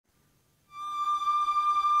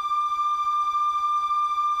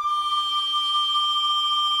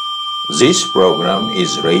This program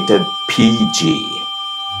is rated PG.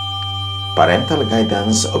 Parental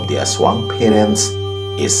guidance of the Aswang parents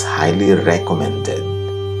is highly recommended.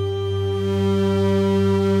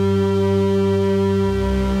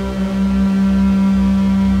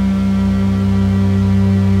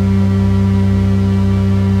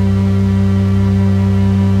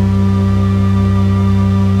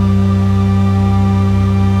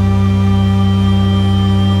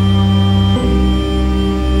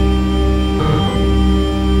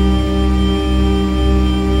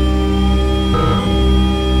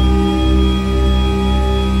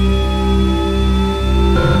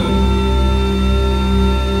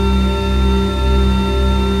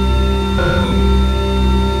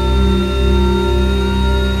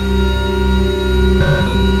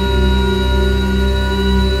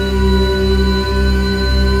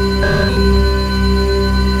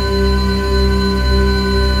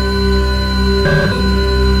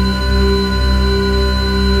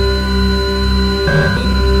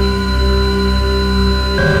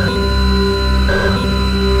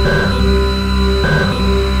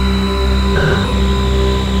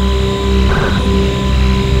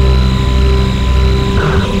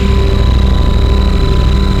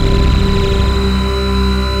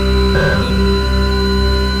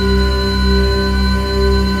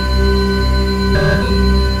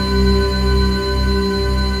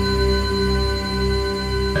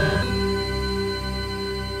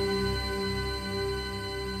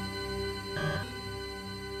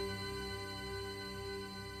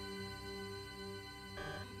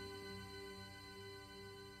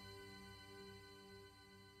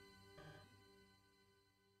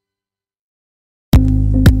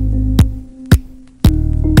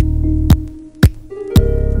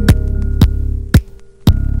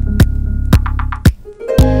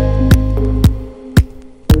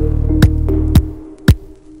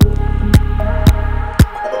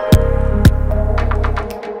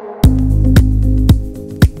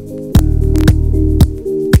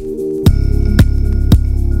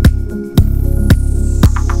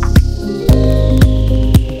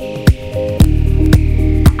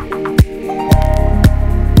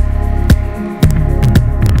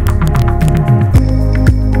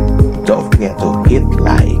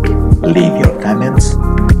 Leave your comments,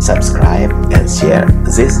 subscribe, and share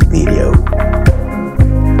this video.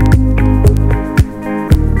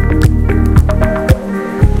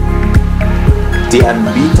 The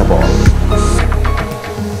unbeatable,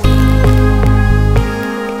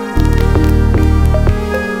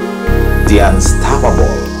 the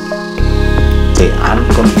unstoppable, the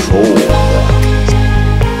uncontrolled,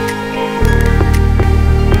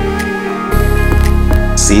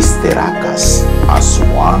 Sister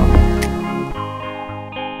Aswang.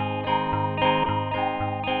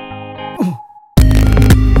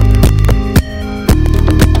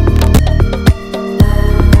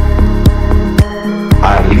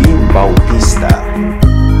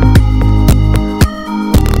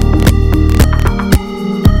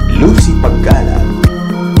 Lucy Paggalan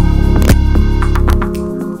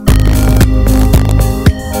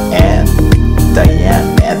and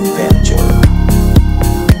Diane Adventure.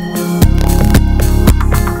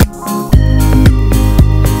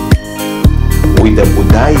 With the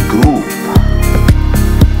Buday Group,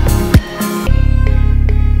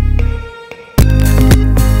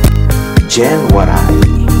 Jen Waray,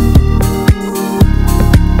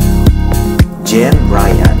 Jen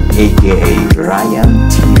Ryan, aka Ryan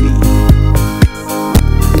TV,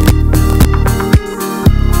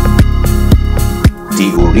 the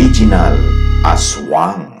original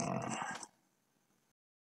Aswang.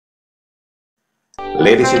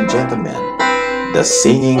 Ladies and gentlemen, the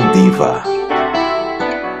singing diva.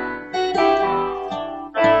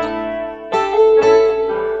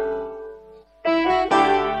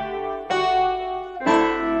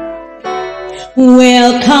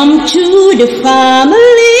 Welcome to the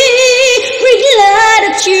family. We're glad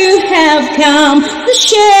that you have come to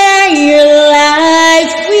share your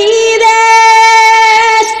life with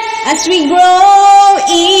us as we grow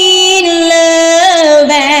in love,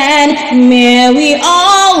 and may we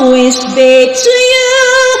always be to you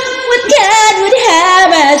what God would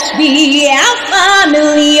have us be. Our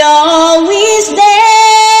family always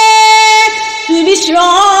there to be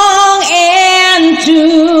strong and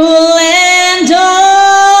to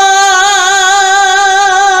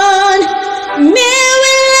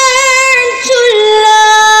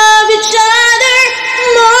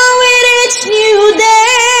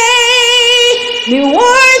the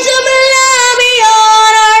words of love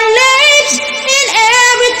beyond our lips in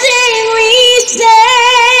everything we say.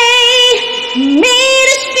 May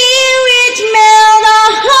the Spirit melt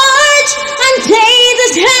our hearts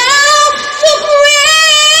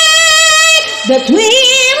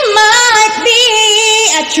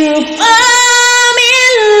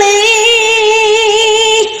family.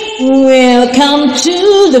 Welcome to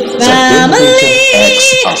the family.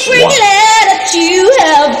 We're glad that you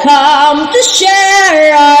have come to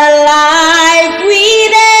share our life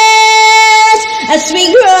with us as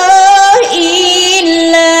we grow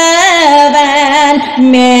in love, and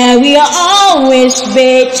may we always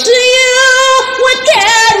be to you what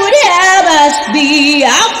God would have us be.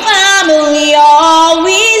 Our family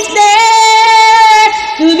always there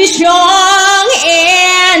to be strong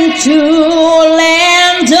and to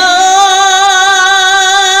lend on.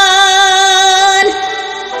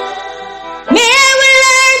 May we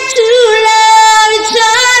learn to love each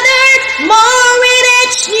other more with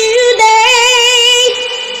each new day.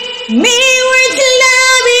 May words of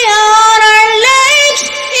love be on our lips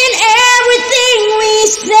in everything we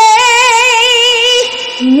say.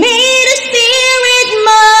 May the Spirit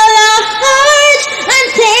mold our hearts and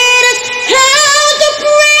teach us how to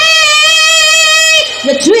pray,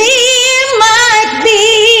 that we might be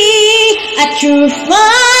a true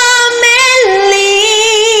family.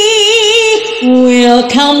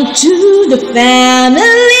 Welcome to the family.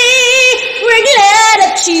 We're glad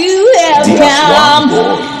that you have come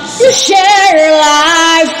to share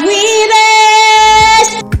life with us.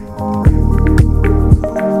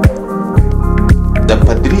 The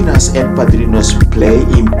Padrinas and Padrinos play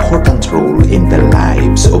important role in the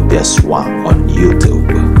lives of the Aswang on YouTube.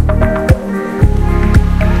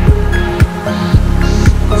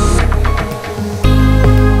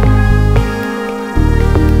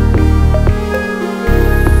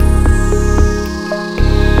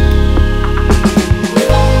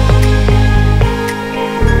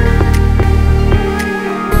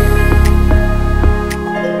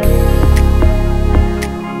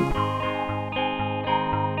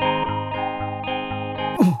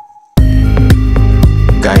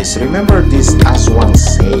 Guys, remember this Aswang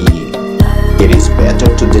saying, it is better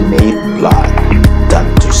to donate blood than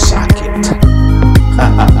to suck it.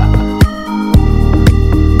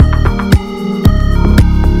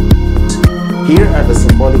 Here are the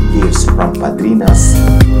symbolic gifts from Padrinas: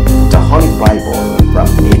 the Holy Bible from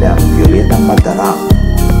Nina Violeta Madarang,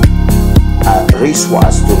 a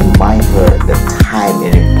wristwatch to remind her the time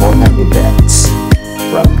and important events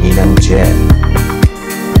from Ninang Jen,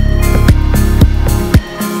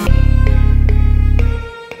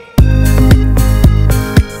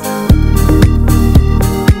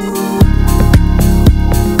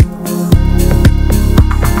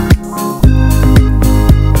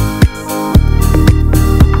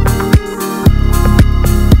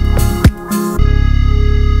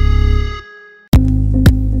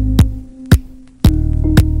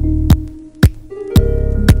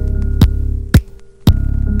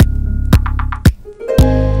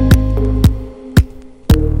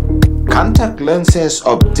 contact lenses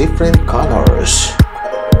of different colors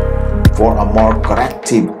for a more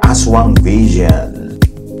corrective Aswang vision.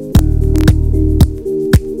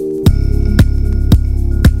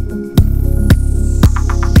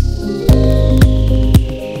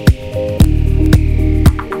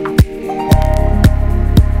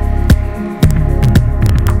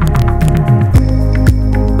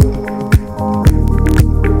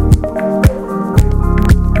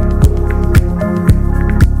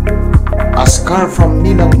 A scarf from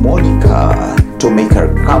Ninang Monica to make her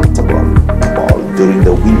comfortable during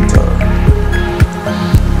the winter.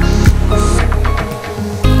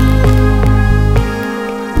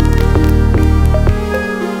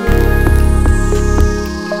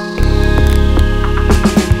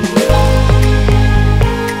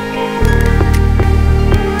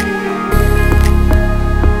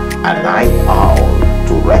 A night owl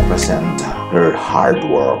to represent her hard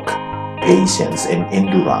work, patience, and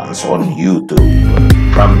endurance on YouTube.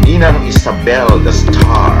 From Ninang Isabel the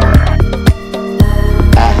Star,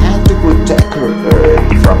 I had to protect her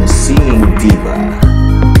earth from singing diva.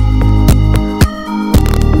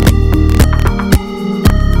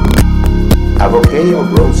 A bouquet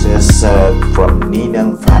of roses from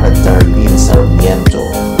Ninang Farah Darlene Sarmiento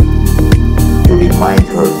to remind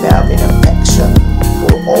her love and affection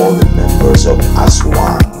for all the members of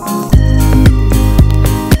Aswang.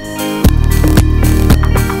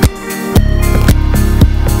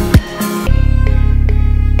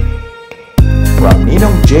 From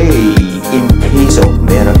Ninong J, in case of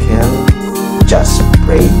miracle, just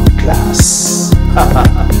pray glass.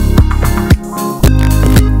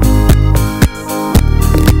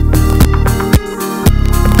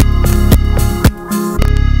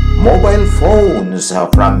 Mobile phones are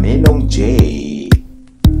from Ninong J,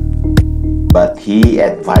 but he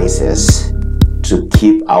advises to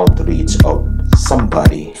keep out reach of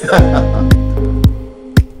somebody.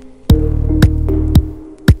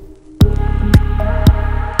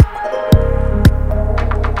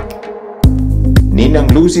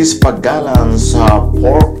 Ninang Lucy's paggalan sa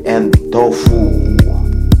pork and tofu.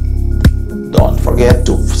 Don't forget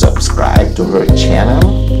to subscribe to her channel.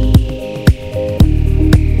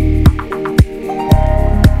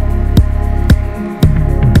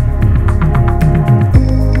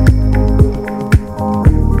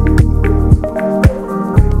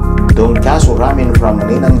 Donkasu ramen from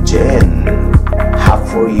Ninang Jen. Half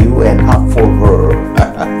for you and half for her.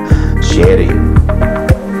 Sharing.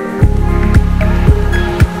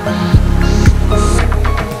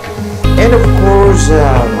 And of course,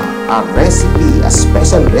 a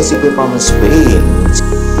special recipe from Spain.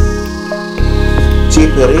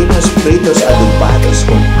 Chiperinos fritos adubados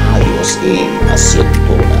con ayos en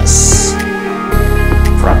aceitunas.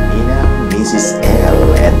 From Ninang Mrs.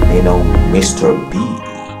 L and Ninong Mr. B.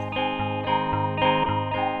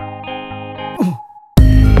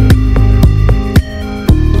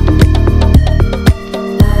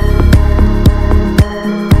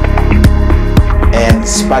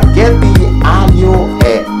 Spaghetti aglio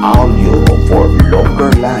e olio for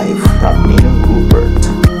longer life from Ninong Rupert.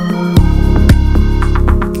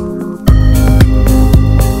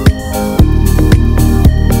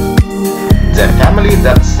 The family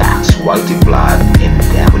that sucks whitey blood and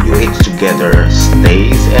WH together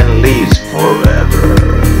stays and lives forever.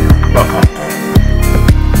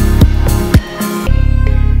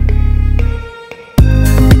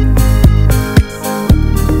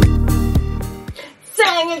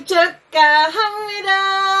 생일 축하합니다.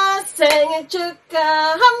 생일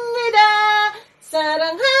축하합니다.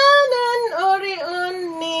 사랑하는 우리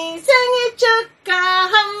언니 생일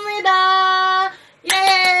축하합니다.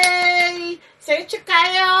 Yay! 생일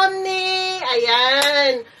축하해요 언니.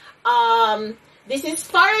 Ayan. This is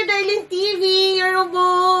para Darlene TV,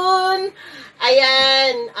 여러분.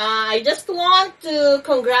 Ayan. I just want to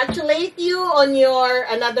congratulate you on your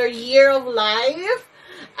another year of life.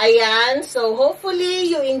 Ayan, so hopefully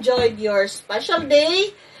you enjoyed your special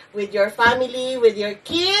day with your family, with your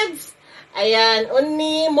kids. Ayan,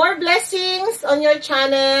 only more blessings on your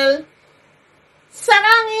channel.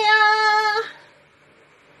 Sarangya!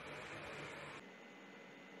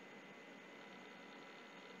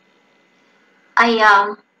 I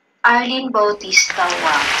am Arlene Bautista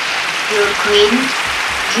Wang, your queen,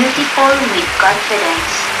 beautiful with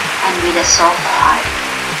confidence and with a soft heart.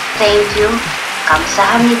 Thank you.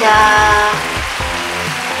 감사합니다.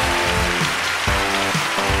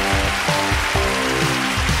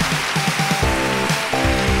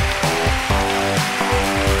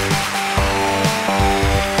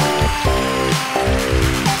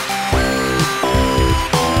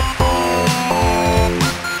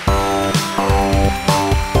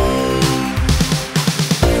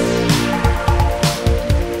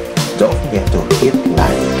 Don't forget to hit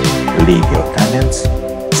like, leave your comments,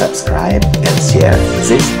 subscribe and share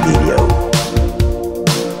this video.